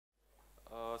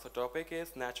So topic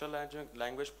is natural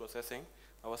language processing.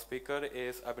 Our speaker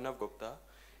is Abhinav Gupta.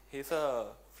 He's a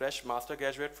fresh master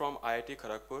graduate from IIT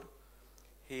Kharagpur.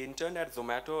 He interned at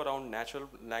Zomato around natural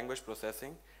language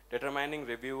processing, determining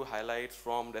review highlights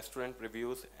from restaurant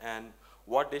reviews and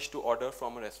what dish to order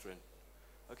from a restaurant.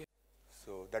 Okay.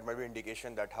 So that might be an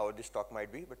indication that how this talk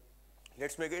might be, but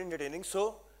let's make it entertaining.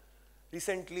 So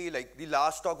recently, like the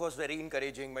last talk was very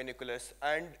encouraging by Nicholas,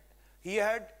 and he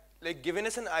had like given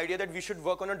us an idea that we should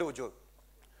work on a dojo.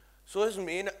 So his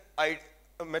main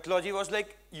methodology was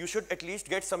like, you should at least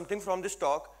get something from this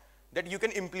talk that you can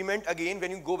implement again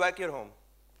when you go back your home.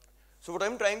 So what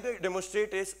I'm trying to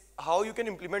demonstrate is how you can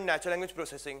implement natural language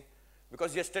processing.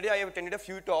 Because yesterday I have attended a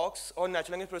few talks on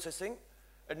natural language processing,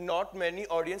 and not many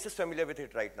audience is familiar with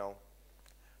it right now.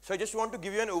 So I just want to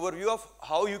give you an overview of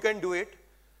how you can do it,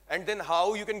 and then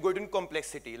how you can go into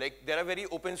complexity. Like there are very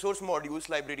open source modules,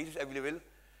 libraries available,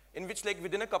 in which like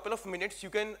within a couple of minutes you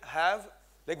can have,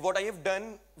 like what I have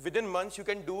done within months you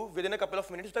can do within a couple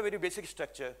of minutes with a very basic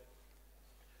structure.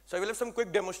 So I will have some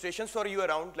quick demonstrations for you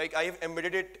around, like I have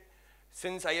embedded it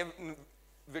since I have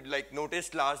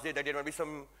noticed last day that there might be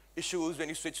some issues when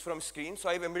you switch from screen. So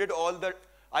I've embedded all the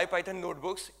IPython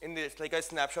notebooks in this, like a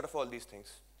snapshot of all these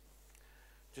things.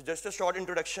 So just a short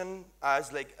introduction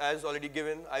as already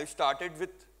given. I started with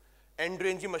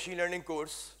end-ranging machine learning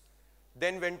course,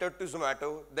 then went out to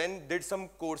Zomato, then did some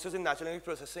courses in natural language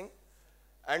processing,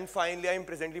 and finally I'm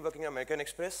presently working at American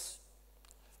Express.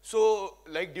 So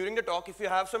like during the talk, if you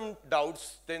have some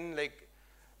doubts, then like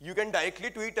you can directly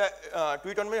tweet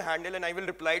on my handle and I will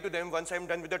reply to them once I'm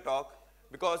done with the talk,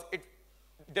 because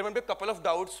there might be a couple of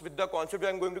doubts with the concept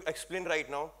I'm going to explain right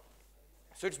now.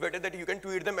 So it's better that you can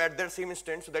tweet them at the same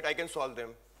instant so that I can solve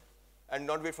them and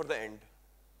not wait for the end.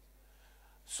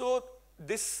 So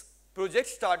this project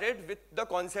started with the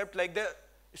concept like the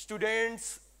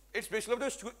students, it's basically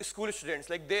the school students,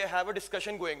 like they have a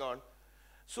discussion going on.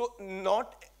 So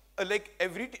not like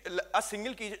a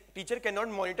single teacher cannot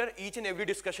monitor each and every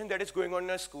discussion that is going on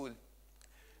in a school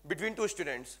between two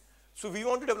students. So we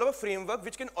want to develop a framework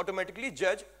which can automatically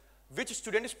judge which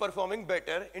student is performing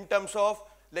better in terms of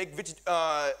like which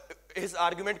his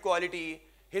argument quality,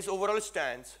 his overall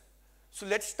stance. So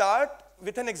let's start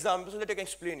with an example so that I can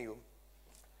explain you.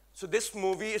 So this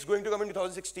movie is going to come in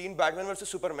 2016, Batman versus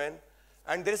Superman.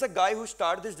 And there is a guy who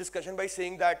started this discussion by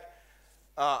saying that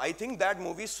I think that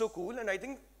movie is so cool, and I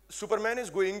think Superman is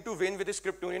going to win with his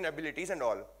Kryptonian abilities and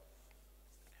all.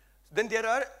 Then there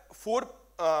are four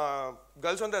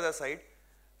girls on the other side.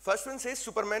 First one says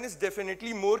Superman is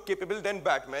definitely more capable than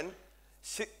Batman,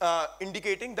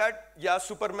 indicating that, yeah,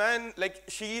 Superman, like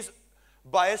she is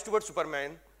biased towards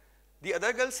Superman. The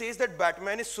other girl says that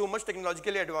Batman is so much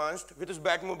technologically advanced with his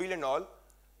Batmobile and all,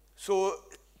 so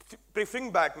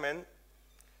preferring Batman.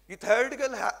 The third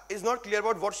girl is not clear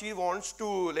about what she wants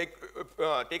to like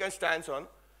take a stance on.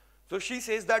 So she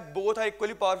says that both are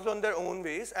equally powerful on their own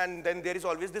ways, and then there is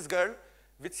always this girl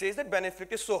which says that Ben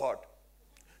Affleck is so hot.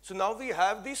 So now we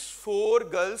have these four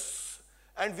girls,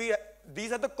 and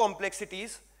these are the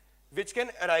complexities which can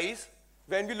arise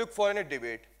when we look for in a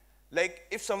debate. Like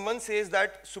if someone says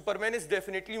that Superman is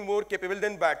definitely more capable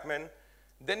than Batman,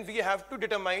 then we have to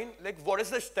determine like what is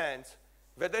the stance,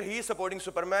 whether he is supporting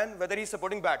Superman, whether he is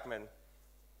supporting Batman.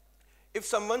 If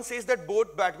someone says that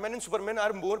both Batman and Superman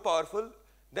are more powerful,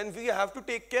 then we have to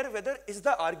take care whether is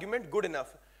the argument good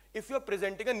enough. If you are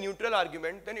presenting a neutral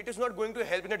argument, then it is not going to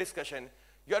help in a discussion.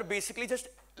 You are basically just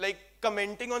like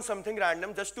commenting on something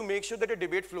random just to make sure that a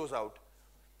debate flows out.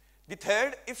 The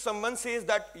third, if someone says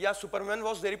that, yeah, Superman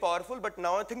was very powerful, but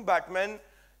now I think Batman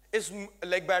is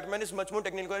much more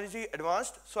technologically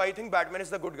advanced, so I think Batman is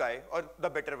the good guy or the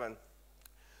better one.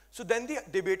 So then the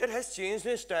debater has changed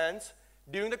his stance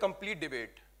during the complete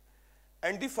debate.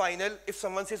 And the final, if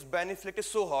someone says Ben Affleck is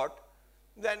so hot,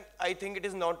 then I think it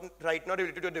is not right now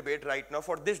related to a debate right now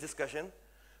for this discussion.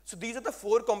 So these are the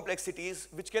four complexities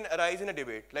which can arise in a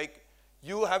debate. Like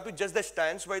you have to judge the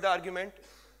stance by the argument.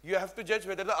 You have to judge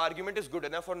whether the argument is good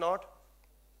enough or not,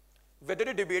 whether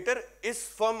the debater is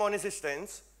firm on his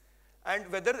stance, and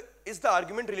whether is the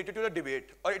argument related to the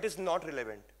debate or it is not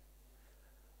relevant.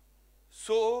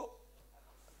 So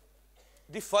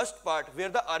the first part where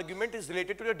the argument is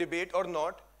related to the debate or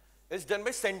not is done by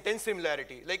sentence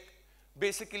similarity. Like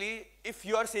basically if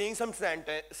you are saying some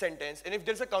sentence and if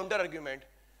there's a counter argument,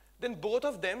 then both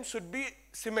of them should be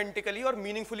semantically or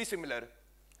meaningfully similar.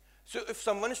 So if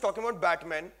someone is talking about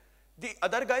Batman, the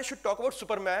other guy should talk about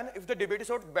Superman if the debate is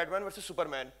about Batman versus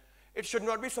Superman. It should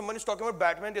not be someone is talking about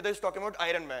Batman, the other is talking about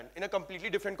Iron Man in a completely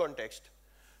different context.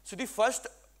 So the first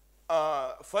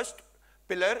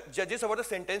pillar judges about the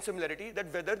sentence similarity,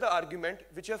 that whether the argument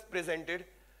which you have presented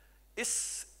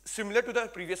is similar to the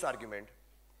previous argument.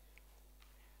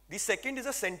 The second is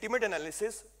a sentiment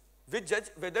analysis, which judge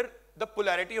whether the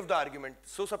polarity of the argument.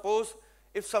 So suppose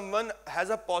if someone has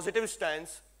a positive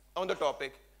stance on the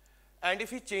topic, and if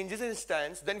he changes his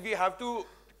stance, then we have to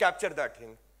capture that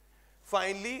thing.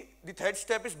 Finally, the third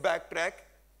step is backtrack,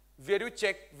 where you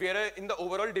check where in the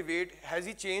overall debate, has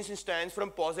he changed his stance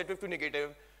from positive to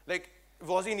negative? Like,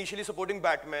 was he initially supporting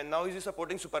Batman, now is he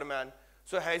supporting Superman?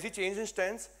 So has he changed his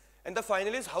stance? And the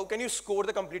final is, how can you score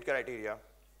the complete criteria?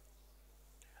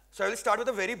 So I will start with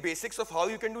the very basics of how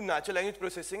you can do natural language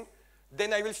processing.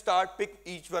 Then I will pick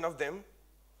each one of them.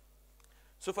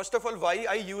 So first of all, why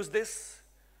I use this?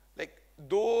 Like,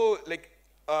 though, like,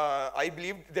 I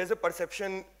believe there's a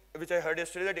perception which I heard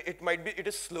yesterday that it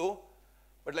is slow,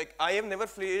 but like I have never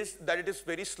faced that it is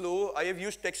very slow. I have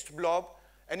used text blob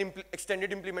and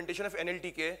extended implementation of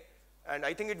NLTK, and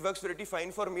I think it works pretty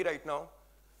fine for me right now.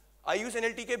 I use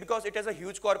NLTK because it has a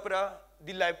huge corpora.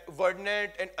 The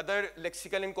WordNet and other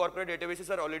lexical and corpora databases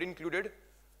are already included,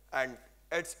 and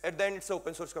at the end, it's an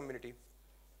open source community.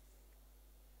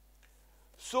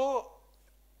 So,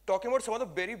 talking about some of the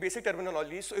very basic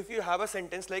terminology, so if you have a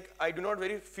sentence like, I do not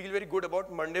feel very good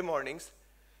about Monday mornings,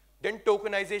 then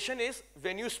tokenization is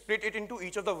when you split it into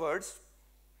each of the words.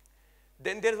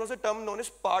 Then there was a term known as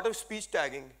part of speech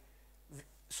tagging.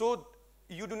 So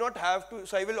you do not have to,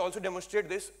 so I will also demonstrate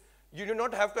this. You do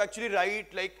not have to actually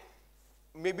write like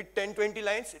maybe 10, 20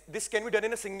 lines. This can be done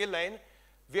in a single line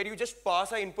where you just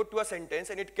pass an input to a sentence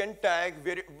and it can tag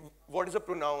what is a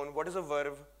pronoun, what is a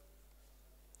verb.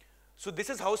 So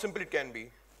this is how simple it can be.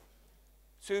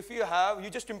 So if you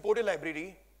just import a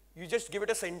library, you just give it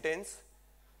a sentence,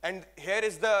 and here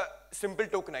is the simple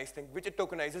tokenized thing, which it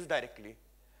tokenizes directly.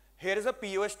 Here is a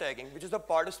POS tagging, which is the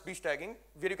part of speech tagging,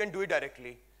 where you can do it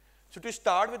directly. So to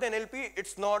start with NLP,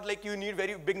 it's not like you need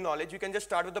very big knowledge. You can just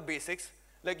start with the basics.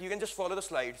 Like you can just follow the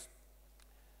slides.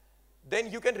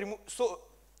 Then you can remove, so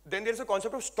then there's a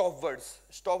concept of stop words.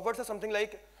 Stop words are something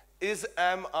like is,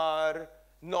 am, are,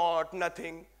 not,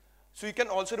 nothing. So you can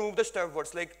also remove the stop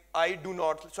words like I do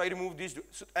not, so I remove these,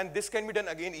 and this can be done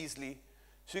again easily.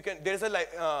 So you can, there's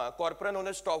a corpora known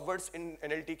as stop words in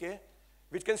NLTK,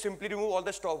 which can simply remove all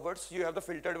the stop words. You have the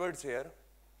filtered words here.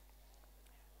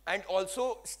 And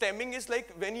also stemming is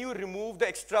like when you remove the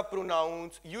extra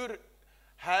pronouns, you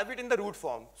have it in the root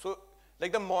form. So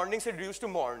like the mornings it reduced to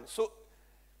morn. So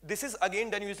this is again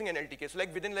done using NLTK. So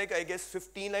like within like I guess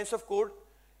 15 lines of code,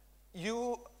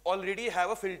 you already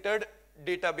have a filtered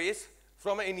database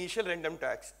from an initial random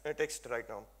text right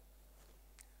now.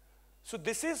 So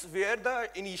this is where the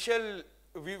initial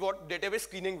what database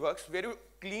cleaning works, where you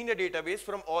clean a database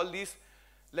from all these,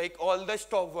 like all the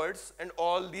stop words and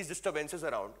all these disturbances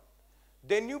around.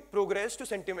 Then you progress to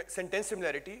sentence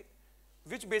similarity,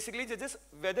 which basically judges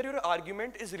whether your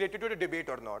argument is related to the debate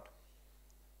or not.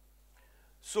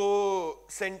 So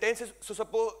sentences, so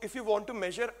suppose if you want to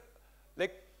measure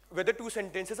like whether two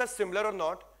sentences are similar or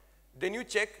not, then you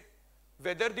check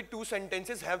whether the two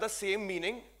sentences have the same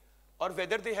meaning or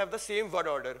whether they have the same word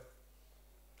order.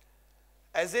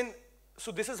 As in,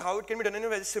 so this is how it can be done in a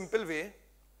very simple way.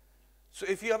 So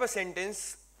if you have a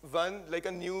sentence, one, like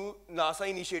a new NASA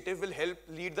initiative will help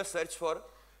lead the search for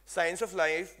science of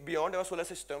life beyond our solar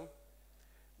system,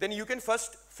 then you can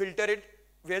first filter it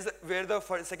where the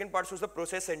second part shows the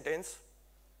process sentence.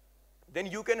 Then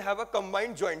you can have a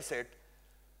combined joint set.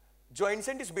 Joint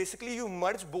set is basically you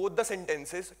merge both the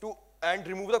sentences and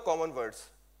remove the common words.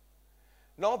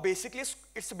 Now basically,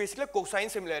 it's basically a cosine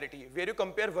similarity where you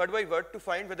compare word by word to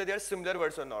find whether they are similar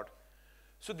words or not.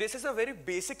 So this is a very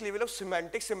basic level of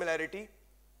semantic similarity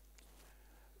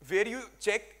where you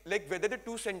check like whether the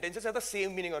two sentences have the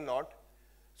same meaning or not.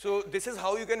 So this is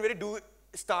how you can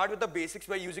start with the basics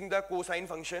by using the cosine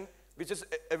function, which is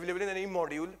available in any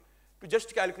module, to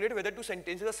just calculate whether two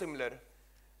sentences are similar.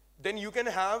 Then you can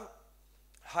have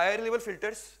higher level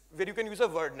filters where you can use a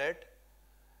WordNet.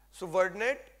 So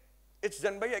WordNet, it's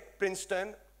done by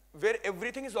Princeton, where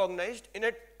everything is organized in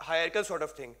a hierarchical sort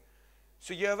of thing.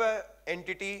 So you have an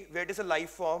entity where it is a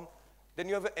life form, then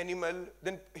you have an animal,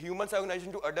 then humans are organized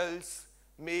into adults,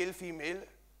 male, female,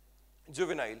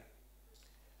 juvenile.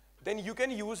 Then you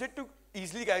can use it to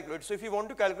easily calculate. So if you want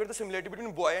to calculate the similarity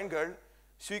between boy and girl,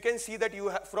 so you can see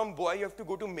that from boy you have to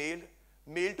go to male,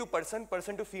 male to person,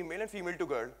 person to female, and female to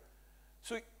girl.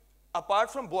 So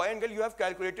apart from boy and girl, you have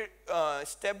calculated,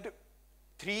 stepped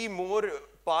 3 more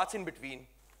paths in between.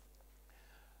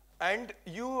 And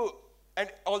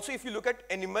also if you look at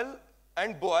animal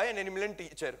and boy and animal and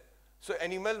teacher. So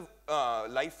animal,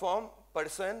 life form,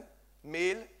 person,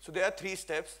 male, so there are 3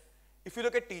 steps. If you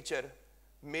look at teacher,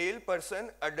 male, person,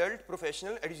 adult,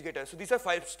 professional, educator. So these are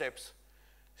 5 steps.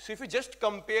 So if you just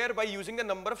compare by using the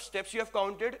number of steps you have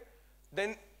counted,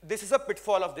 then this is a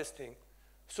pitfall of this thing.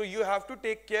 So you have to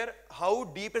take care how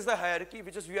deep is the hierarchy,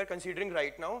 which is we are considering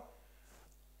right now,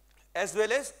 as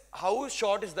well as how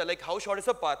short is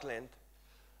the path length.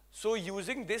 So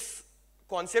using this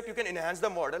concept, you can enhance the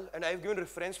model, and I've given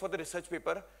reference for the research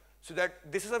paper, so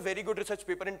that this is a very good research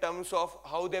paper in terms of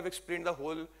how they've explained the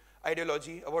whole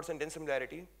ideology about sentence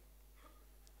similarity.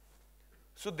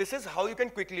 So this is how you can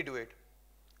quickly do it.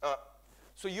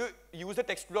 So you use the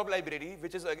text block library,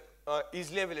 which is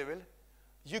easily available.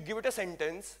 You give it a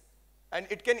sentence, and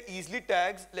it can easily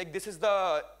tags, like this is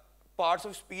the parts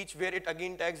of speech where it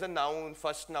again tags the noun,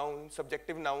 first noun,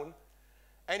 subjective noun,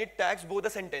 and it tags both the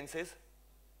sentences.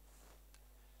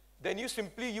 Then you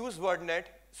simply use WordNet.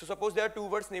 So suppose there are 2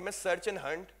 words named as search and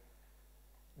hunt.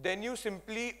 Then you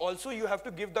simply, also you have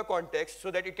to give the context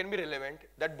so that it can be relevant,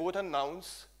 that both are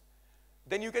nouns.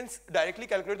 Then you can directly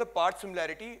calculate the part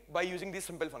similarity by using these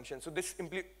simple functions. So this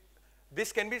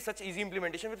can be such easy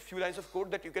implementation with few lines of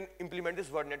code that you can implement this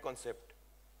WordNet concept.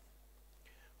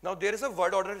 Now there is a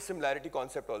word order similarity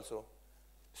concept also.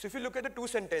 So if you look at the 2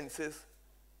 sentences,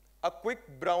 a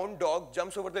quick brown dog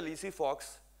jumps over the lazy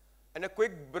fox, and a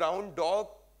quick brown dog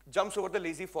jumps over the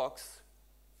lazy fox.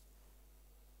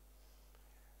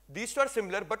 These 2 are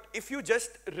similar, but if you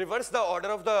just reverse the order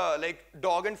of the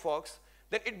dog and fox,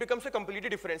 then it becomes a completely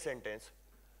different sentence.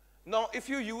 Now, if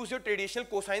you use your traditional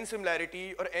cosine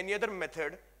similarity or any other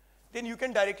method, then you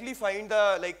can directly find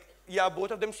the,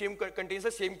 both of them contains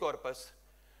the same corpus.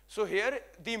 So here,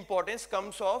 the importance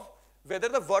comes of whether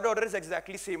the word order is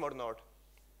exactly same or not.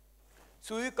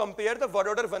 So you compare the word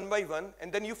order one by one,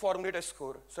 and then you formulate a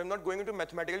score. So I'm not going into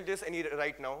mathematical details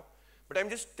right now, but I'm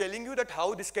just telling you that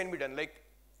how this can be done.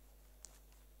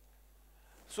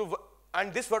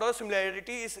 And this word order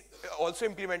similarity is also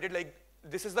implemented,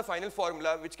 this is the final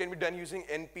formula, which can be done using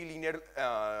NP linear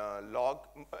log.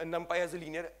 NumPy has a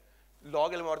linear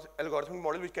log algorithmic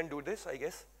model which can do this, I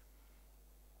guess.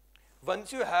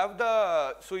 Once you have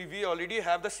so we already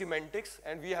have the semantics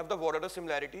and we have the word order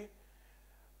similarity.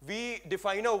 We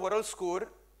define an overall score,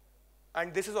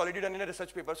 and this is already done in a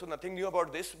research paper, so nothing new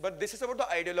about this. But this is about the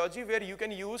ideology where you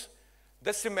can use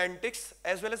the semantics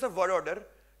as well as the word order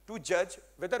to judge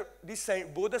whether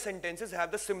both the sentences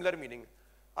have the similar meaning.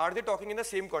 Are they talking in the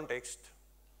same context?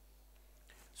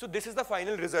 So this is the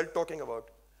final result talking about.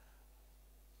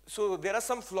 So there are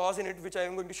some flaws in it which I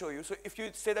am going to show you. So if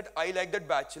you say that I like that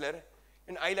bachelor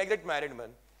and I like that married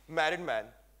man.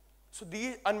 So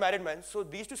these unmarried man, so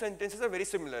these 2 sentences are very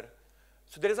similar.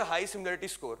 So there is a high similarity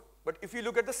score. But if you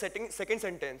look at the second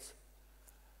sentence,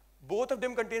 both of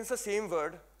them contains the same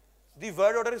word. The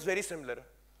word order is very similar.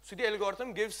 So the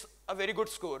algorithm gives a very good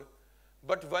score.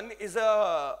 But one is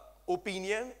a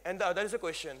opinion and the other is a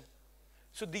question.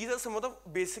 So these are some of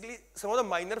the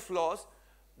minor flaws,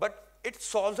 but it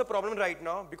solves the problem right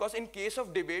now, because in case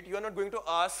of debate, you are not going to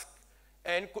ask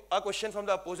a question from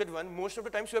the opposite one. Most of the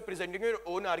times you are presenting your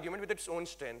own argument with its own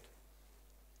strength.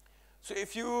 So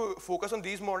if you focus on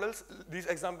these models, these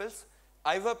examples,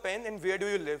 I have a pen and where do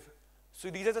you live? So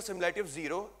these are the similarity of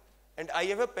 0, and I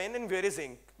have a pen and where is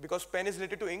ink? Because pen is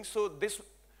related to ink. So this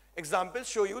examples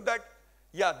show you that,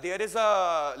 yeah, there is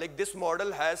this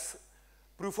model has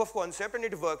proof of concept and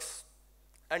it works.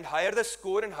 And higher the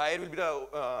score and higher will be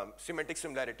the semantic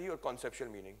similarity or conceptual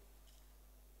meaning.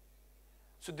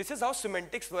 So this is how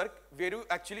semantics work, where you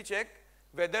actually check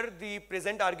whether the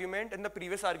present argument and the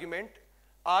previous argument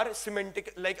are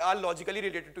are logically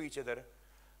related to each other.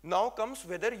 Now comes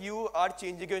whether you are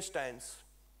changing your stance.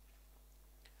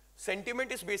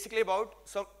 Sentiment is basically about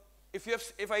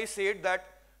if I said that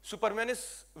Superman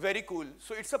is very cool,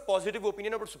 so it's a positive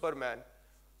opinion about Superman.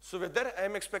 So whether I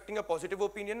am expecting a positive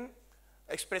opinion,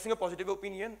 expressing a positive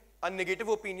opinion, a negative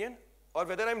opinion, or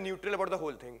whether I'm neutral about the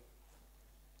whole thing.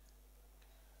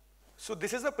 So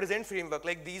this is a present framework.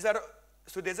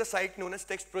 So there's a site known as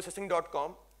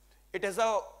textprocessing.com. It has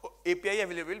a API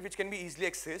available which can be easily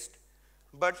accessed.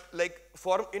 But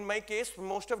in my case,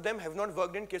 most of them have not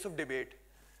worked in case of debate.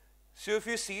 So if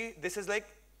you see, this is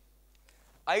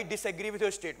I disagree with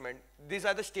your statement. These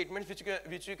are the statements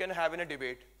which you can have in a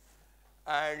debate.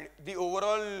 And the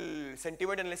overall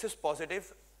sentiment analysis is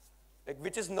positive,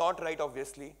 which is not right,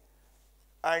 obviously.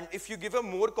 And if you give a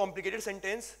more complicated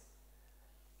sentence,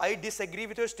 I disagree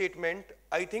with your statement.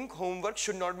 I think homework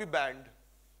should not be banned.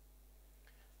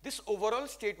 This overall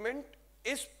statement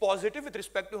is positive with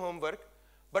respect to homework,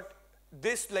 but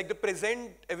this, the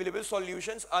present available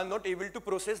solutions are not able to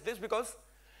process this because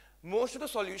Most of the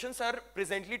solutions are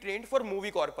presently trained for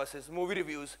movie corpuses, movie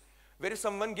reviews, where if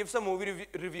someone gives a movie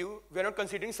review, we're not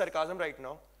considering sarcasm right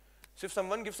now. So if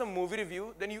someone gives a movie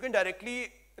review, then you can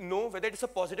directly know whether it's a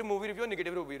positive movie review or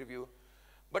negative movie review.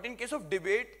 But in case of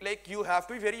debate, like you have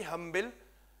to be very humble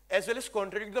as well as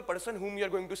contradict the person whom you're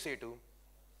going to say to.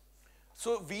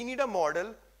 So we need a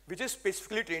model which is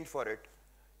specifically trained for it.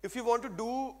 If you want to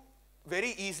do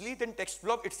very easily, then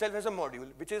TextBlob itself has a module,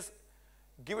 which is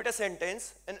give it a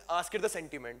sentence and ask it the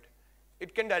sentiment.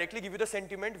 It can directly give you the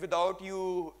sentiment without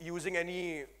you using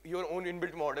your own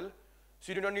inbuilt model.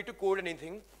 So you do not need to code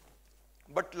anything.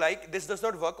 But like this does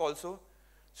not work also.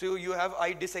 So you have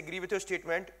I disagree with your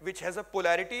statement, which has a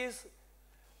polarities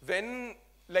when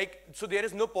so there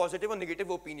is no positive or negative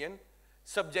opinion.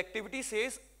 Subjectivity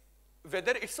says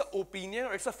whether it's an opinion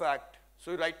or it's a fact.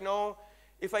 So right now,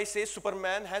 if I say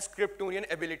Superman has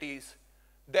Kryptonian abilities,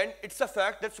 then it's a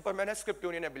fact that Superman has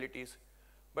Kryptonian abilities.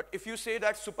 But if you say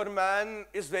that Superman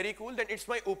is very cool, then it's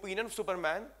my opinion of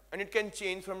Superman, and it can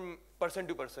change from person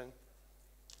to person.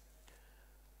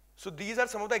 So these are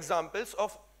some of the examples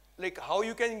of like how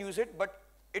you can use it, but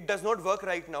it does not work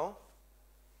right now.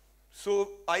 So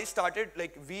I started,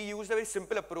 we used a very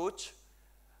simple approach,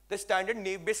 the standard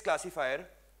naive-based classifier.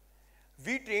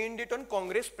 We trained it on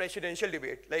Congress presidential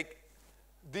debate.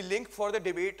 The link for the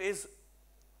debate is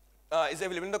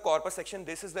available in the corpus section.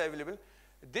 This is the available.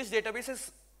 This database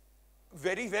is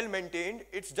very well maintained.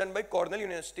 It's done by Cornell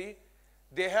University.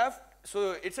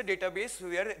 So it's a database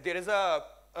where there is a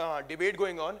debate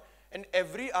going on, and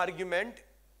every argument,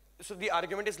 so the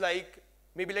argument is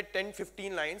maybe 10,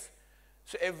 15 lines.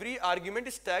 So every argument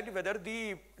is tagged whether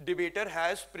the debater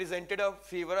has presented a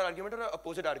favor argument or an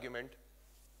opposite argument.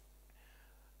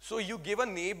 So you give a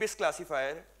naive-based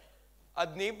classifier. A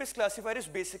naive-based classifier is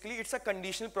basically, it's a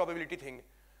conditional probability thing.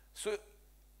 So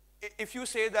if you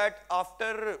say that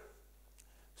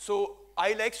so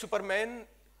I like Superman,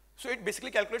 so it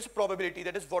basically calculates probability.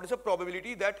 That is, what is the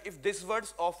probability that if this word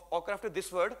occur after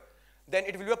this word, then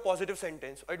it will be a positive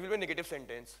sentence or it will be a negative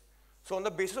sentence. So on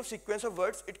the basis of sequence of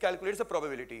words, it calculates the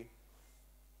probability.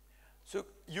 So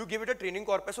you give it a training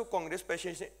corpus of Congress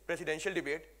presidential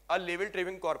debate, a labeled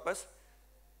training corpus,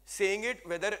 saying it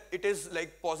whether it is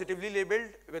positively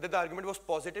labeled, whether the argument was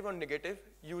positive or negative,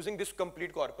 using this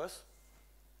complete corpus.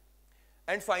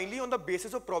 And finally, on the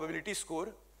basis of probability score,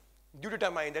 you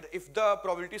determine that if the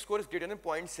probability score is greater than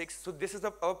 0.6, so this is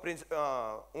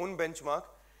our own benchmark,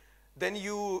 then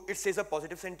it says a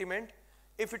positive sentiment.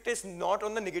 If it is not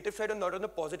on the negative side or not on the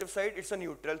positive side, it's a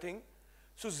neutral thing.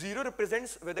 So 0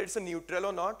 represents whether it's a neutral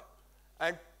or not,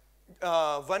 and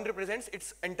 1 represents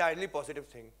it's entirely positive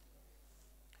thing.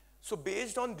 So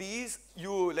based on these,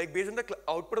 based on the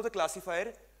output of the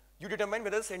classifier, you determine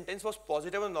whether the sentence was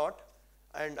positive or not,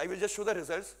 and I will just show the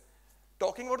results.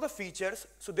 Talking about the features,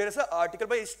 so there is an article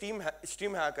by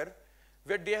Stream Hacker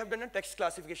where they have done a text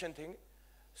classification thing.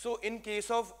 So in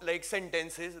case of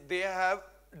sentences, they have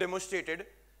demonstrated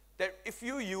that if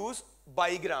you use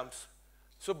bigrams,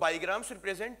 so bigrams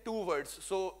represent two words.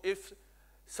 So if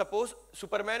suppose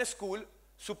Superman is cool,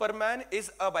 Superman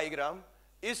is a bigram,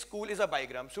 is cool is a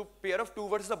bigram. So pair of two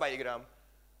words is a bigram.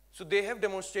 So they have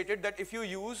demonstrated that if you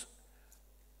use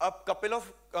a couple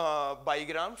of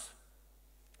bigrams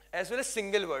as well as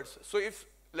single words. So if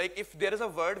there is a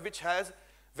word which has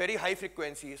very high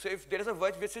frequency, so if there is a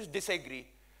word which is disagree.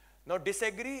 Now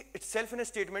disagree itself in a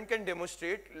statement can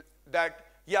demonstrate that,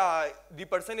 yeah, the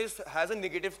person has a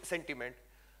negative sentiment.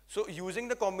 So using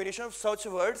the combination of such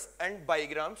words and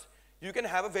bigrams, you can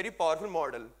have a very powerful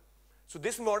model. So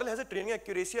this model has a training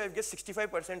accuracy, I guess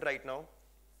 65% right now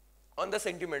on the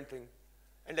sentiment thing.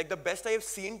 And the best I have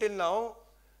seen till now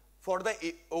for the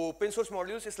open source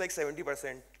modules is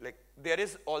 70%. There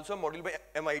is also a module by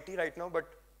MIT right now, but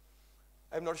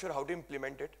I'm not sure how to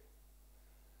implement it.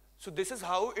 So this is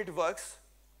how it works.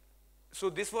 So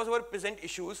this was our present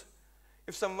issues.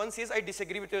 If someone says, I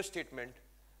disagree with your statement,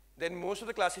 then most of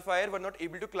the classifier were not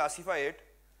able to classify it.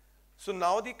 So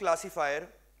now the classifier,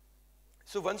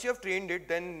 so once you have trained it,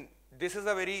 then this is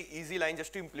a very easy line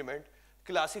just to implement.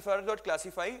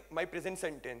 Classifier.classify my present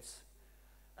sentence.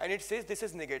 And it says this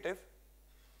is negative.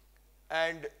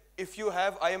 And if you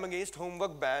have I am against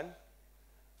homework ban,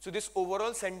 so this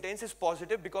overall sentence is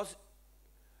positive because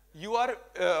you are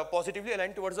positively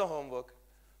aligned towards the homework.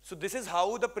 So this is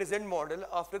how the present model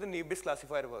after the naive-based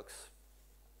classifier works.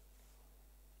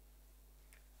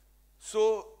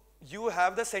 So you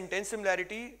have the sentence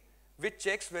similarity which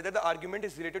checks whether the argument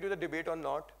is related to the debate or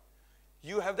not.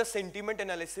 You have the sentiment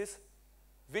analysis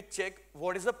which check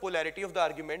what is the polarity of the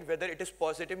argument, whether it is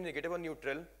positive, negative or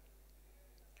neutral.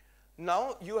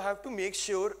 Now you have to make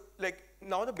sure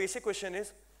now the basic question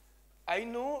is, I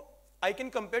know I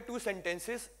can compare two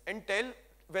sentences and tell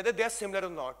whether they are similar or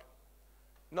not.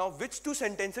 Now, which two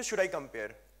sentences should I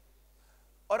compare?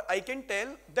 Or I can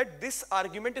tell that this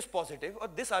argument is positive or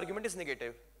this argument is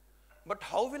negative. But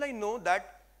how will I know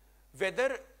that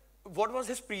whether, what was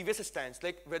his previous stance?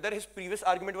 Like whether his previous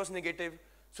argument was negative,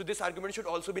 so this argument should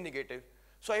also be negative.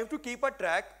 So I have to keep a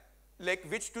track, like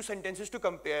which two sentences to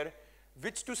compare,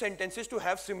 which two sentences to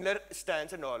have similar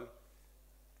stance and all.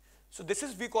 So this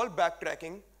is we call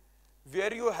backtracking,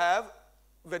 where you have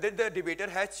whether the debater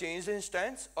has changed his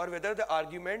stance or whether the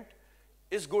argument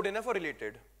is good enough or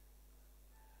related.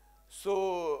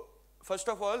 So first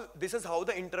of all, this is how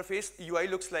the interface UI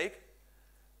looks like.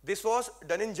 This was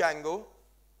done in Django.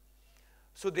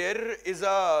 So there is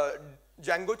a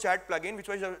Django chat plugin which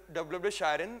was developed by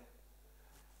Sharon.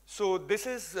 So this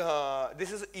is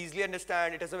easily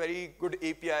understand. It has a very good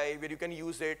API where you can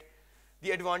use it.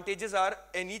 The advantages are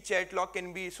any chat log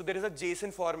can be, so there is a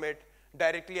JSON format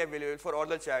directly available for all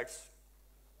the chats.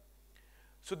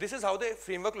 So this is how the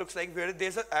framework looks like, where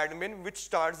there's an admin which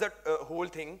starts the whole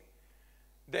thing.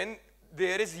 Then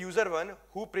there is user one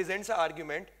who presents an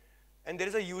argument, and there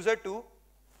is a user two,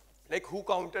 like who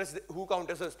counters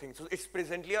those things. So it's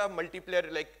presently a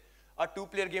multiplayer, like a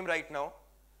two-player game right now.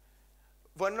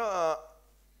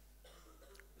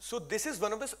 So this is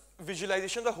one of the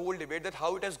visualization of the whole debate, that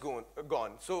how it has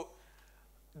gone. So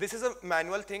this is a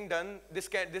manual thing done.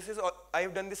 I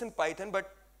have done this in Python,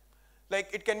 but like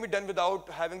it can be done without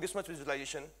having this much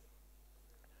visualization.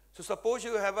 So suppose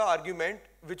you have an argument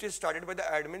which is started by the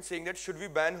admin saying that should we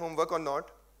ban homework or not?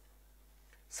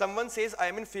 Someone says I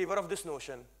am in favor of this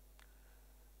notion.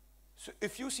 So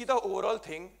if you see the overall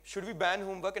thing, should we ban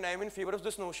homework, and I am in favor of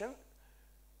this notion,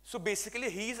 so basically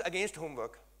he is against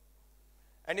homework.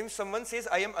 And if someone says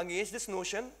I am against this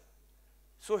notion,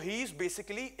 so he is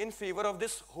basically in favor of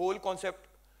this whole concept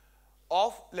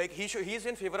of, like he is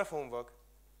in favor of homework.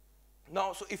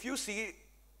 Now, so if you see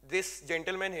this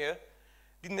gentleman here,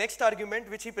 the next argument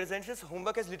which he presents is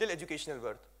homework has little educational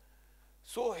worth.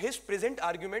 So his present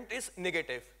argument is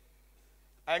negative,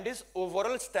 and his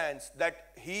overall stance that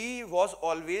he was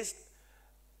always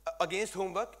against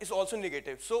homework is also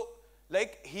negative. So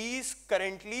like he is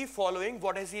currently following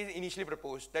what has he initially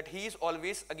proposed, that he is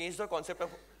always against the concept of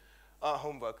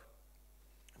homework.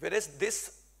 Whereas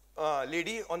this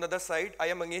lady on the other side, I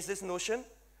am against this notion,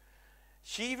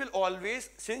 she will always,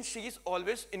 since she is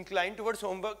always inclined towards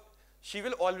homework, she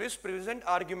will always present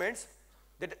arguments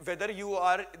that whether you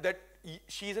are, that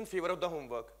she is in favor of the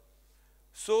homework.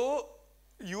 So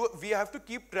we have to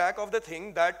keep track of the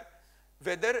thing that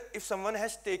whether if someone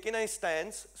has taken a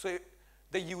stance, so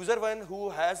the user one who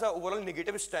has an overall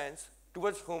negative stance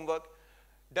towards homework,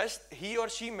 does he or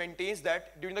she maintains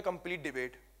that during the complete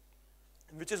debate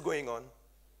which is going on.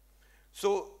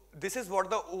 So this is what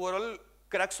the overall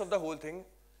crux of the whole thing,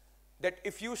 that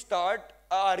if you start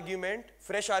an argument,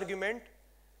 fresh argument,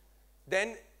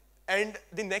 then and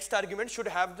the next argument should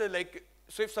have the like,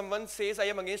 so if someone says I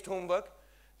am against homework,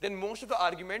 then most of the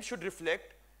argument should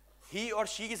reflect he or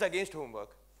she is against homework.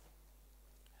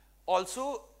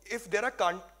 Also, if there are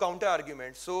counter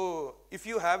arguments, so if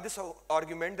you have this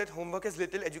argument that homework has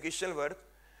little educational worth,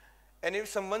 and if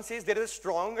someone says there is a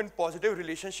strong and positive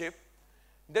relationship,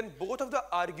 then both of the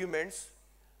arguments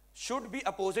should be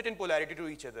opposite in polarity to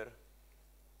each other.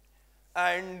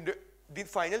 And the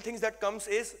final things that comes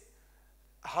is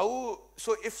how,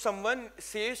 so if someone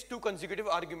says two consecutive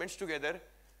arguments together,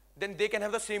 then they can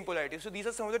have the same polarity. So these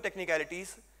are some of the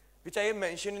technicalities which I have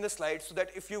mentioned in the slides, so that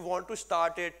if you want to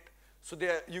start it, so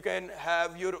there you can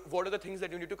have your, what are the things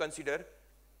that you need to consider.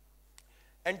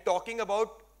 And talking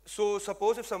about, so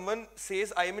suppose if someone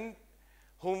says I am in,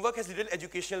 homework has little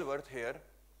educational worth here,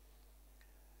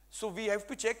 so we have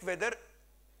to check whether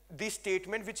the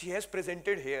statement which he has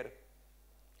presented here,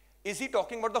 is he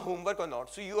talking about the homework or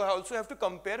not? So you also have to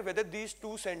compare whether these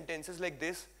two sentences like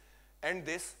this and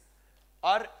this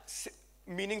are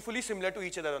meaningfully similar to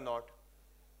each other or not.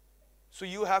 So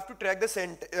you have to track the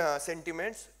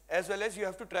sentiments as well as you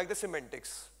have to track the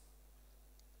semantics.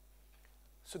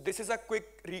 So this is a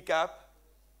quick recap.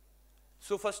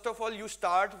 So first of all, you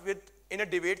start with, in a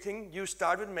debate thing, you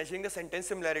start with measuring the sentence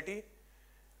similarity,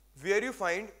 where you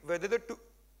find whether the two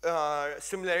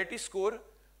similarity score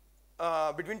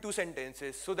between two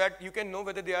sentences, so that you can know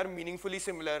whether they are meaningfully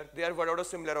similar, they are word order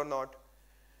similar or not.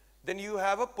 Then you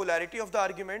have a polarity of the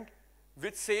argument,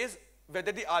 which says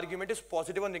whether the argument is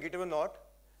positive or negative or not.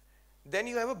 Then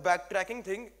you have a backtracking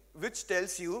thing, which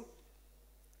tells you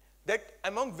that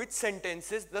among which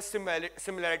sentences the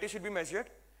similarity should be measured,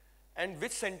 and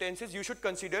which sentences you should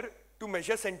consider to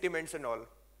measure sentiments and all.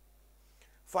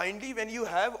 Finally, when you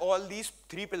have all these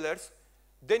three pillars,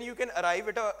 then you can arrive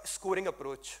at a scoring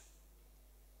approach.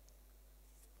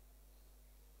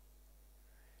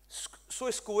 So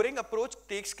a scoring approach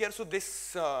takes care, so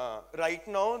this, right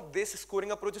now, this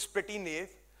scoring approach is pretty naive,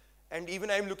 and even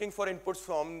I'm looking for inputs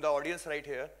from the audience right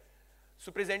here.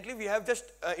 So presently, we have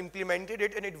just implemented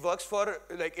it, and it works for,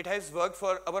 like, it has worked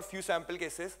for our few sample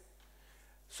cases.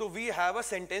 So we have a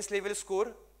sentence level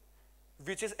score,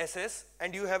 which is SS,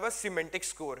 and you have a semantic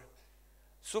score.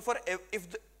 So for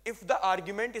if the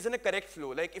argument is in a correct flow,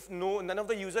 like if none of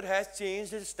the user has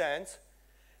changed his stance,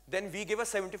 then we give a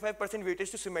 75%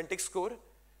 weightage to semantic score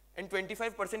and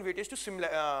 25% weightage to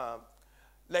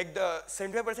like the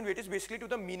 75% weightage basically to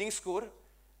the meaning score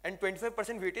and 25%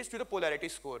 weightage to the polarity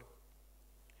score.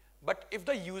 But if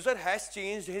the user has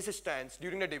changed his stance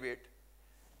during the debate,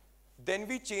 then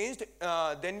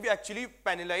we actually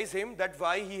penalize him that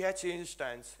why he has changed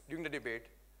stance during the debate.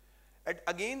 And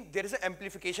again, there is an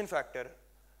amplification factor.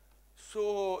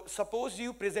 So suppose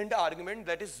you present an argument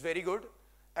that is very good,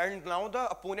 and now the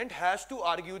opponent has to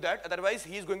argue that, otherwise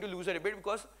he is going to lose a debate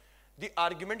because the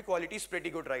argument quality is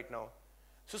pretty good right now.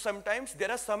 So sometimes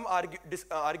there are some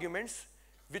arguments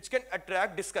which can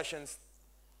attract discussions,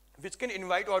 which can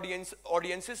invite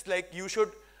audiences like you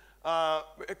should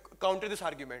counter this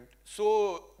argument.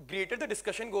 So greater the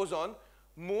discussion goes on,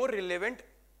 more relevant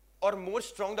or more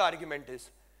strong the argument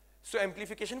is. So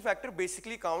amplification factor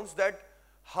basically counts that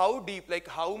how deep, like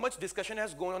how much discussion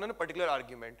has gone on in a particular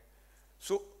argument.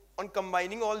 So on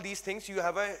combining all these things, you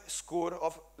have a score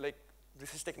of, like,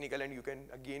 this is technical and you can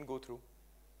again go through.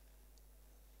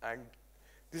 And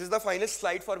this is the final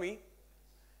slide for me.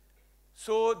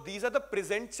 So these are the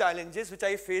present challenges which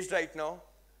I faced right now.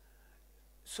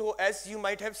 So as you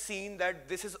might have seen that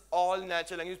this is all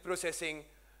natural language processing,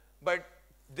 but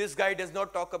this guy does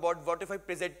not talk about what if I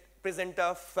present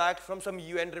a fact from some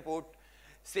UN report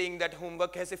saying that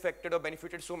homework has affected or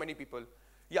benefited so many people.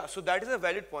 Yeah, so that is a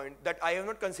valid point that I have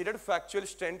not considered factual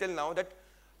strength till now, that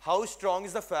how strong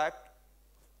is the fact.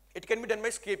 It can be done by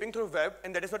scraping through web,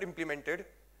 and that is not implemented.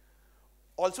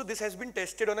 Also, this has been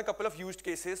tested on a couple of used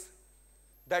cases.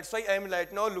 That's why I am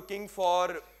right now looking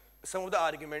for some of the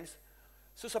arguments.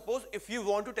 So suppose if you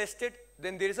want to test it,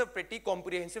 then there is a pretty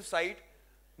comprehensive site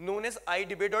known as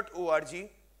idebate.org,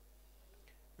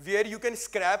 where you can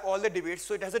scrap all the debates.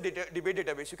 So it has a debate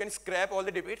database. You can scrap all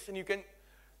the debates and you can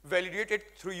validate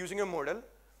it through using a model.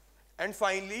 And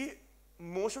finally,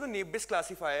 most of the naive-based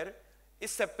classifier is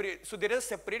separate. So there is a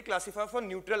separate classifier for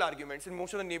neutral arguments in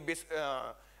most of the naive-based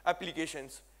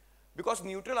applications. Because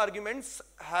neutral arguments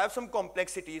have some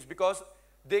complexities, because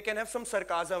they can have some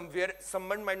sarcasm where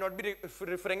someone might not be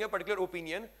referring a particular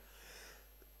opinion,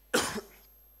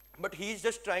 but he is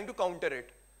just trying to counter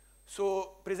it.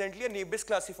 So presently, a naive-based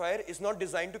classifier is not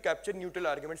designed to capture neutral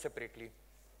arguments separately.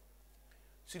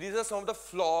 So these are some of the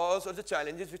flaws or the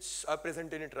challenges which are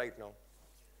present in it right now.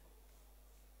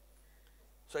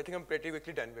 So I think I'm pretty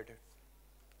quickly done with it.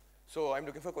 So I'm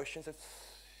looking for questions.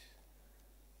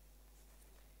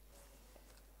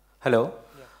 Hello.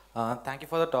 Yeah. Thank you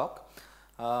for the talk.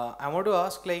 I want to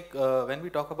ask, like, when we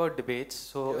talk about debates,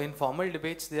 so in formal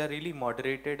debates, they are really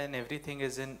moderated and everything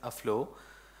is in a flow.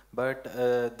 But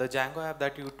the Django app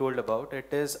that you told about,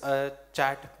 it is a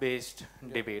chat-based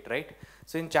debate, right?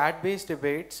 So in chat-based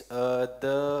debates,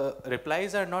 the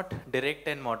replies are not direct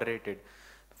and moderated.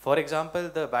 For example,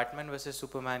 the Batman versus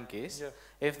Superman case,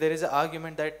 if there is an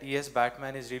argument that yes,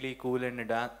 Batman is really cool and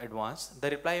advanced, the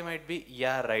reply might be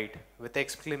yeah, right, with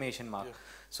exclamation mark.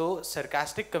 So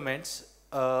sarcastic comments,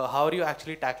 how are you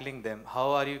actually tackling them?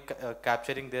 How are you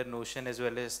capturing their notion as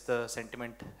well as the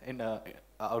sentiment in,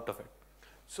 out of it?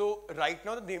 So right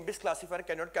now, the name-based classifier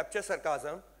cannot capture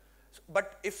sarcasm.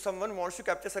 But if someone wants to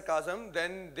capture sarcasm,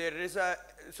 then there is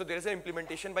an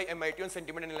implementation by MIT on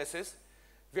sentiment analysis,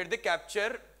 where they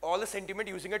capture all the sentiment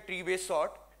using a tree-based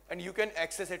sort, and you can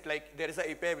access it, like there is an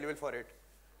API available for it.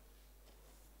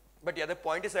 But yeah, the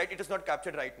point is right, it is not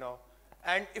captured right now.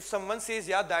 And if someone says,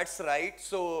 yeah, that's right,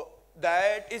 so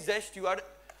that is just, you are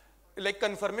like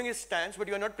confirming his stance, but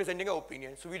you are not presenting an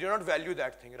opinion. So we do not value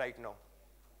that thing right now.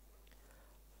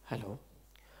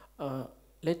 Hello.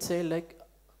 Let's say like,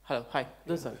 hello, hi,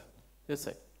 this side.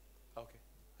 Okay.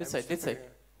 This side.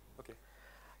 Okay.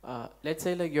 Let's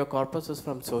say like your corpus is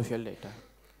from social data.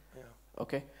 Yeah.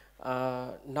 Okay.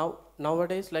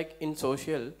 Nowadays, like in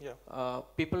social,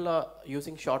 people are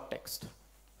using short text.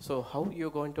 So how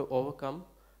you're going to overcome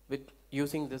with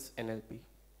using this NLP?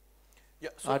 Yeah.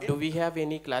 So do we have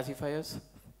any classifiers?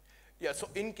 Yeah, so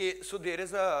in case, so there is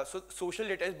so social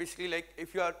data is basically like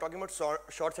if you are talking about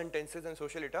short sentences and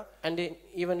social data. And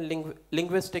even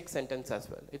linguistic sentence as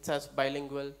well. It's as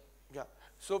bilingual. Yeah,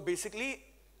 so basically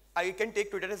I can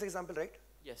take Twitter as example, right?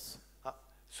 Yes.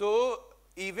 So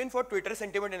even for Twitter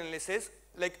sentiment analysis,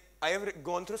 like I have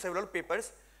gone through several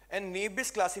papers and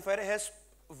naive-based classifier has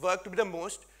worked the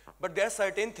most, but there are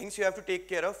certain things you have to take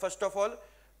care of. First of all,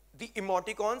 the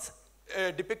emoticons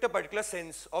depict a particular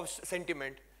sense of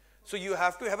sentiment. So you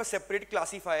have to have a separate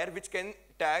classifier which can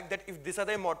tag that if these are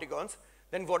the emoticons,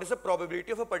 then what is the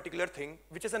probability of a particular thing,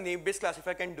 which is a name-based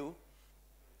classifier can do.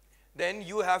 Then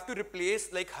you have to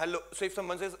replace like hello. So if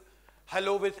someone says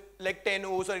hello with like 10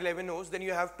 O's or 11 O's, then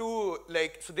you have to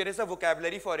like, so there is a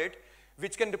vocabulary for it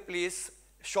which can replace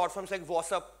short forms like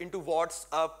what's up into what's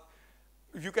up.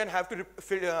 You can have to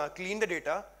clean the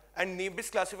data, and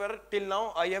name-based classifier till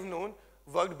now I have known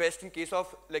worked best in case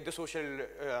of like the social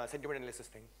sentiment analysis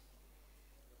thing.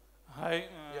 Hi,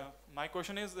 my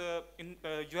question is,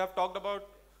 you have talked about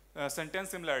sentence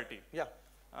similarity. Yeah.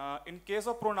 In case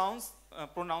of pronouns,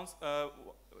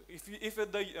 if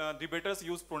the debaters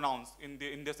use pronouns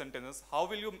in their sentences, how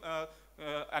will you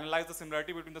analyze the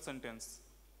similarity between the sentence?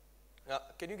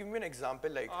 Can you give me an example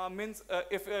like? Means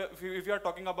if you are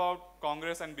talking about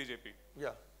Congress and BJP.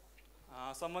 Yeah.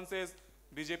 Someone says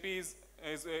BJP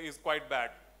is quite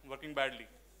bad, working badly,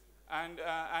 and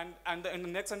in the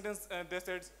next sentence they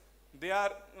said they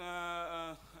are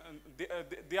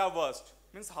worst.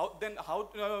 Means how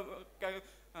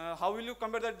will you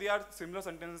compare that they are similar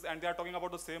sentences and they are talking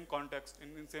about the same context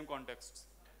in same contexts?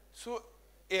 So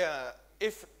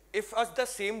if the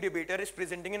same debater is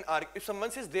presenting an argument, if someone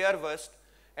says they are worst,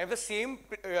 and if the same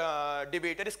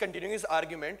debater is continuing his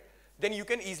argument, then you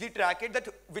can easily track it that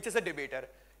which is the debater.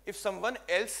 If someone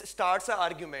else starts an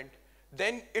argument,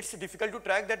 then it's difficult to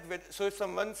track that. So if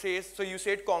someone says, so you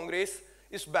said Congress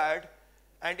is bad,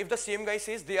 and if the same guy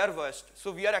says they are worst,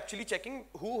 so we are actually checking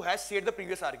who has said the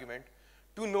previous argument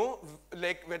to know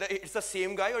like whether it's the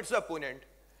same guy or it's the opponent.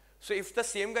 So if the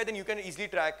same guy, then you can easily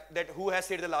track that who has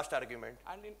said the last argument.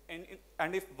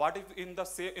 And if in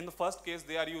the first case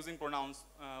they are using pronouns,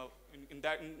 in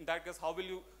that case how will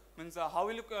you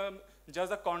judge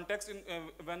the context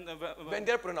when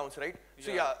they are pronouns, right? Yeah.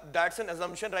 So yeah, that's an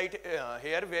assumption right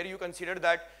here where you consider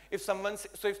that if someone,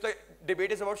 so if the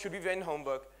debate is about should we ban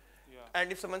homework,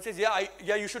 and if someone says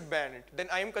yeah you should ban it, then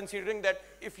I am considering that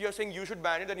if you're saying you should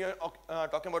ban it, then you're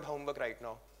talking about homework right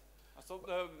now. So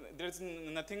there is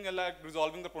nothing like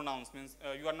resolving the pronouns. Means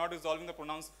you are not resolving the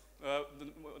pronouns.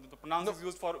 The pronouns is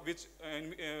used for which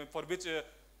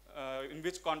in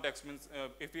which context, means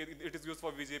if it is used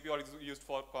for BJP or it is used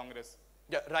for Congress.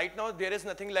 Yeah, right now there is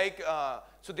nothing like,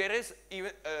 so there is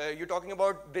even, you're talking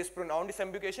about this pronoun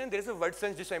disambiguation, there is a word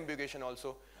sense disambiguation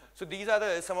also. So these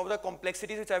are some of the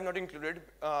complexities which I have not included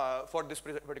for this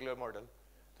particular model.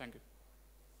 Thank you.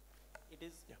 It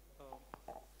is. Yeah.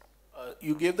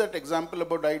 You gave that example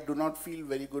about I do not feel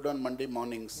very good on Monday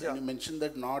mornings, yeah. and you mentioned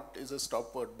that not is a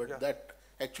stop word, but that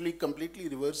actually completely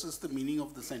reverses the meaning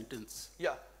of the sentence.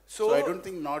 Yeah. So I don't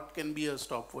think not can be a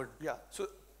stop word. Yeah. So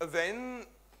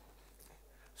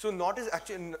so not is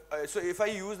actually, so if I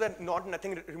use the not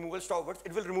nothing removal stop words,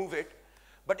 it will remove it.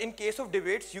 But in case of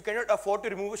debates, you cannot afford to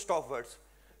remove stop words.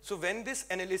 So when this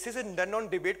analysis is done on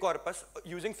debate corpus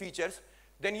using features,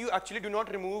 then you actually do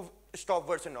not remove stop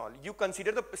words and all. You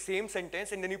consider the same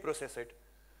sentence and then you process it.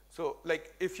 So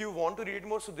like if you want to read it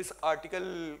more, so this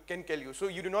article can tell you. So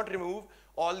you do not remove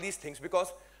all these things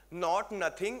because not,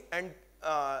 nothing, and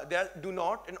do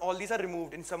not, and all these are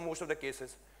removed in most of the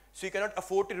cases. So you cannot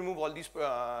afford to remove all these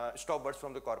stop words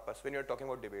from the corpus when you're talking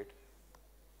about debate.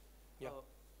 Yeah.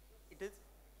 It is.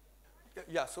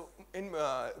 Yeah, so in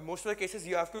most of the cases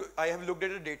you have to, I have looked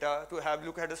at the data to have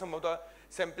look at some of the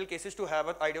sample cases to have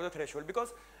an idea of the threshold,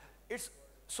 because it's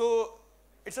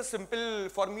a simple,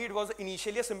 for me it was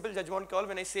initially a simple judgment call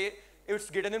when I say if it's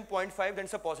greater than 0.5 then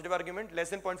it's a positive argument, less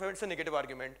than 0.5 it's a negative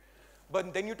argument.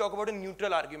 But then you talk about the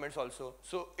neutral arguments also.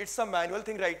 So it's a manual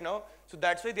thing right now, so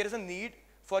that's why there is a need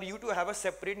for you to have a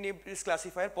separate name-based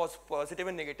classifier, positive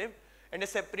and negative, and a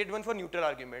separate one for neutral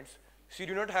arguments. So you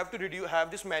do not have to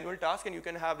have this manual task, and you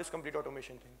can have this complete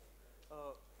automation thing.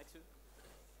 Actually,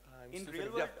 in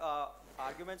real world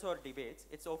arguments or debates,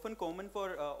 it's often common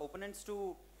for opponents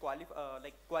to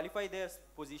qualify their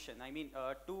position. I mean,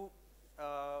 to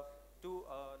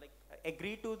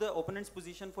agree to the opponent's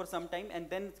position for some time and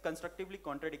then constructively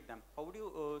contradict them. How would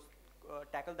you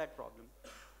tackle that problem?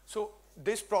 So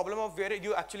this problem of where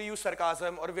you actually use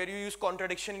sarcasm or where you use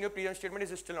contradiction in your previous statement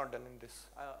is still not done in this.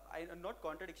 Not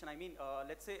contradiction. I mean,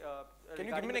 let's say. Can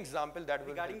you give me an example that will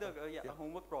regarding the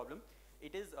homework problem?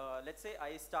 it is, let's say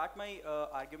I start my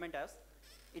argument as,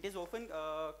 it is often,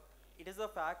 it is a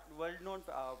fact, well-known,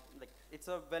 like it's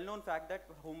a well-known fact that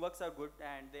homeworks are good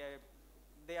and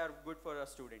they are good for a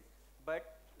student.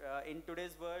 But in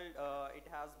today's world, it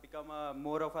has become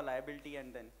more of a liability,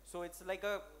 and then so it's like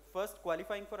a first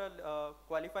qualifying for a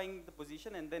qualifying the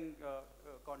position and then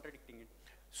contradicting it.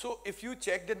 So if you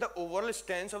check that the overall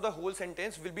stance of the whole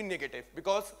sentence will be negative,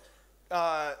 because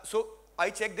so I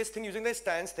checked this thing using the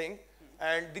stance thing,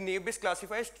 and the naive-Bayes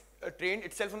classifier is trained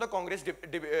itself on the Congress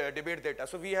debate data.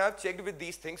 So we have checked with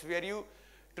these things where you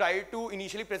try to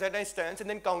initially present a stance and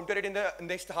then counter it in the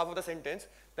next half of the sentence.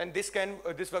 Then this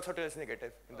works out as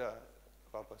negative in the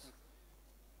corpus.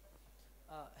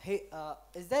 Hey,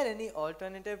 is there any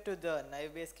alternative to the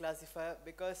naive-Bayes classifier?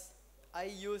 Because I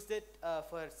used it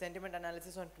for sentiment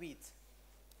analysis on tweets.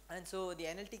 And so the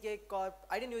NLTK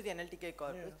I didn't use the NLTK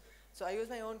corpus. So I used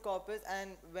my own corpus,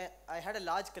 and when I had a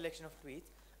large collection of tweets.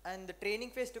 And the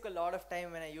training phase took a lot of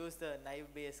time when I used the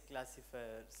naive-Bayes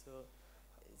classifier. So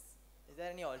is there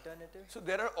any alternative? So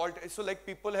there are so like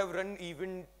people have run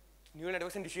even neural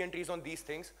networks and decision trees on these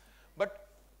things. But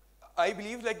I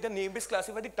believe like the name-based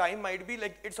classifier, the time might be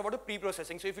like, it's about the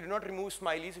pre-processing. So if you do not remove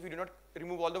smileys, if you do not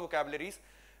remove all the vocabularies,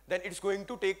 then it's going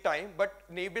to take time. But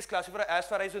naive-Bayes classifier, as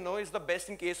far as you know, is the best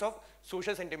in case of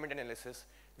social sentiment analysis,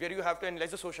 where you have to analyze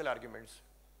the social arguments.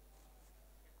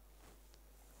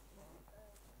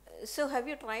 So have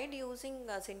you tried using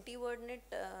SentiWordNet?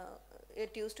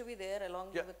 It used to be there along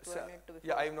with WordNet before.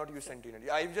 Yeah, I have not used SentiWordNet.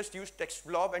 I've just used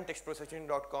TextBlob and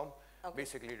textprocessing.com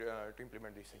basically to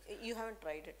implement these things. You haven't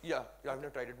tried it? Yeah, I have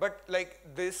not tried it. But like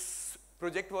this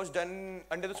project was done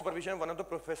under the supervision of one of the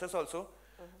professors also.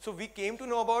 So we came to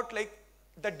know about like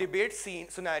the debate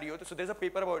scenario. So there's a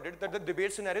paper about it, that the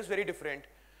debate scenario is very different,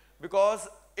 because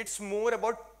it's more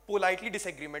about politely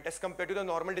disagreement as compared to the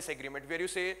normal disagreement, where you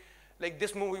say, like,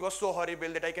 this movie was so horrible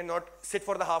that I cannot sit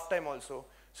for the halftime also.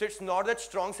 So it's not that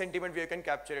strong sentiment where you can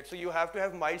capture it. So you have to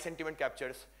have mild sentiment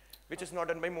captures, which is not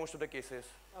done by most of the cases.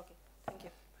 Okay, thank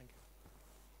you. Thank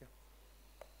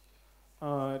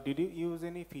you. Did you use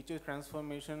any feature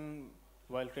transformation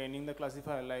while training the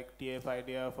classifier, like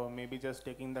TF-IDF, or maybe just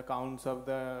taking the counts of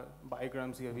the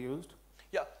bigrams you have used?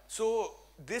 Yeah, so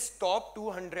this top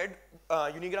 200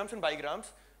 unigrams and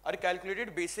bigrams are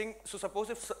calculated basing, so suppose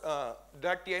if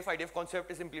that TF-IDF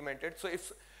concept is implemented, so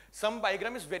if some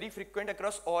bigram is very frequent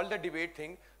across all the debate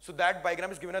thing, so that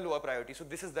bigram is given a lower priority. So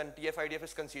this is done, TF-IDF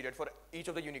is considered for each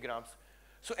of the unigrams.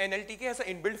 So NLTK has an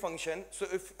inbuilt function, so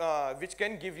if which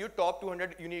can give you top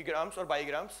 200 unigrams or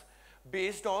bigrams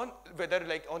based on whether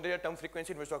like on their term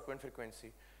frequency, inverse document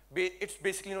frequency. It's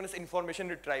basically known as information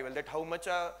retrieval, that how much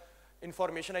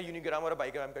information a unigram or a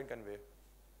bigram can convey.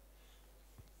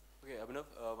 Okay, Abhinav,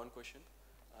 one question.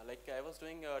 Like I was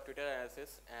doing Twitter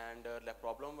analysis, and the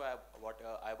problem what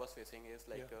I was facing is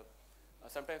like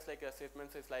sometimes like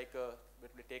statements is like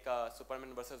we take a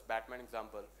Superman versus Batman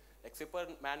example. Like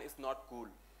Superman is not cool,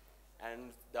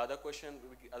 and the other question,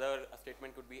 other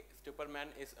statement could be Superman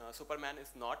is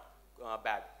not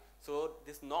bad. So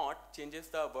this not changes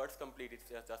the words completely,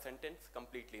 it's the sentence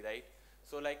completely, right?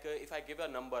 So like if I give a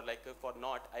number, like for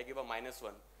not, I give a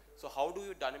 -1. So how do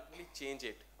you dynamically change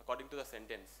it according to the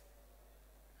sentence?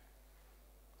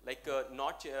 Like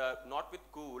not with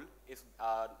cool is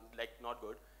like not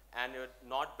good, and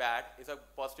not bad is a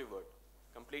positive word.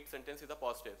 Complete sentence is a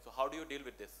positive. So how do you deal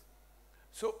with this?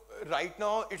 So right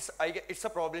now it's a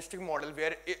probabilistic model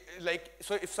where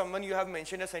so if someone you have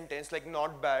mentioned a sentence like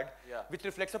not bad, which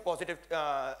reflects a positive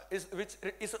which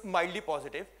is mildly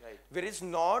positive, whereas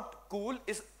not cool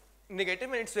is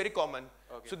negative and it's very common.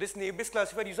 So this naive-Bayes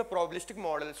classifier uses a probabilistic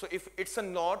model. So if it's a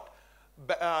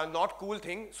not cool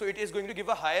thing, so it is going to give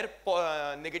a higher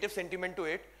negative sentiment to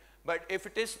it. But if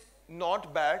it is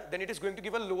not bad, then it is going to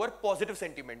give a lower positive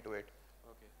sentiment to it.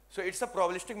 So it's a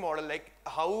probabilistic model, like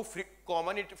how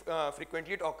common it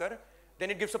frequently it occur, then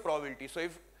it gives a probability. So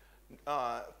if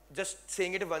just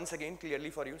saying it once again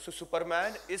clearly for you, so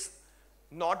Superman is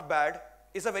not bad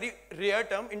is a very rare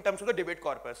term in terms of the debate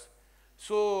corpus.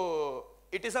 So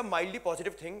it is a mildly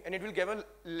positive thing, and it will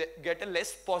get a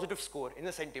less positive score in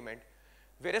the sentiment.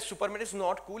 Whereas Superman is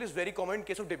not cool is very common in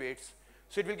case of debates.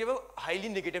 So it will give a highly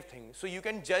negative thing. So you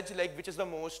can judge like which is the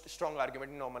most strong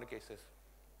argument in normal cases.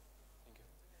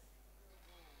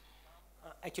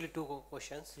 Actually, two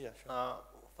questions. Yeah, sure.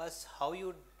 First, how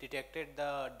you detected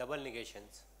the double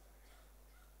negations?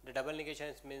 The double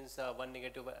negations means one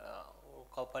negative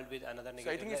coupled with another negative.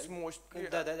 So I think it's most.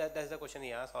 That's the question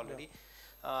he asked already.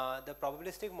 The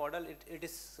probabilistic model, it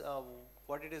is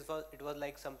what it is. It was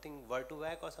like something word to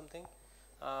vec or something.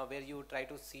 where you try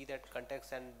to see that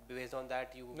context and based on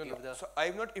that you give the. So I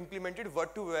have not implemented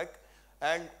word to vec,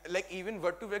 and like even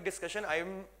word to vec discussion,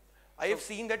 I have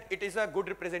seen that it is a good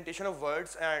representation of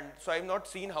words, and so I have not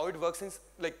seen how it works in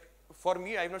like for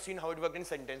me I have not seen how it worked in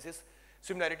sentences.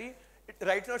 Similarity,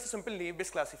 right now it's a simple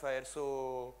name-based classifier,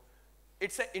 so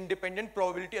it's an independent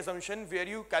probability assumption where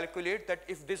you calculate that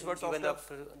if this word's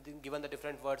given the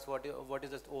different words, what is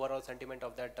the overall sentiment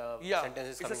of that sentence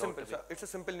is coming out to be. It's a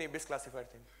simple name-based classifier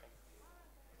thing.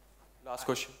 Last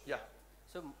question. Yeah.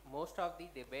 So most of the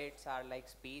debates are like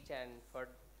speech, and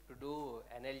to do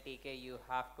NLTK you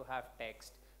have to have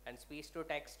text, and speech to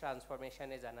text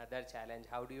transformation is another challenge.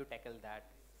 How do you tackle that?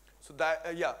 So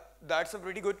that that's a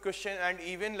pretty good question, and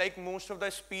even like most of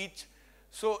the speech,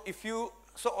 so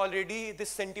already this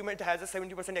sentiment has a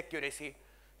 70% accuracy.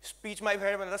 Speech might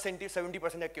have another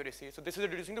 70% accuracy. So this is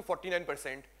reducing to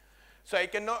 49%.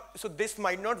 So this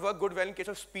might not work good well in case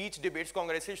of speech debates,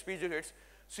 congressional speech debates.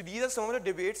 So these are some of the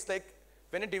debates, like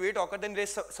when a debate occurs, then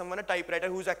there's someone, a typewriter,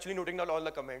 who's actually noting down all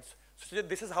the comments. So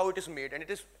this is how it is made, and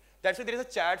that's why there is a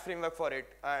chat framework for it.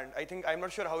 And I'm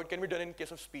not sure how it can be done in case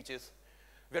of speeches,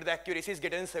 where the accuracy is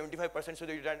greater than 75%, so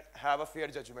that you can have a fair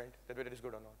judgment that whether it is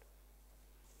good or not.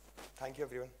 Thank you,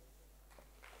 everyone.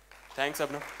 Thanks,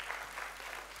 Abhinav.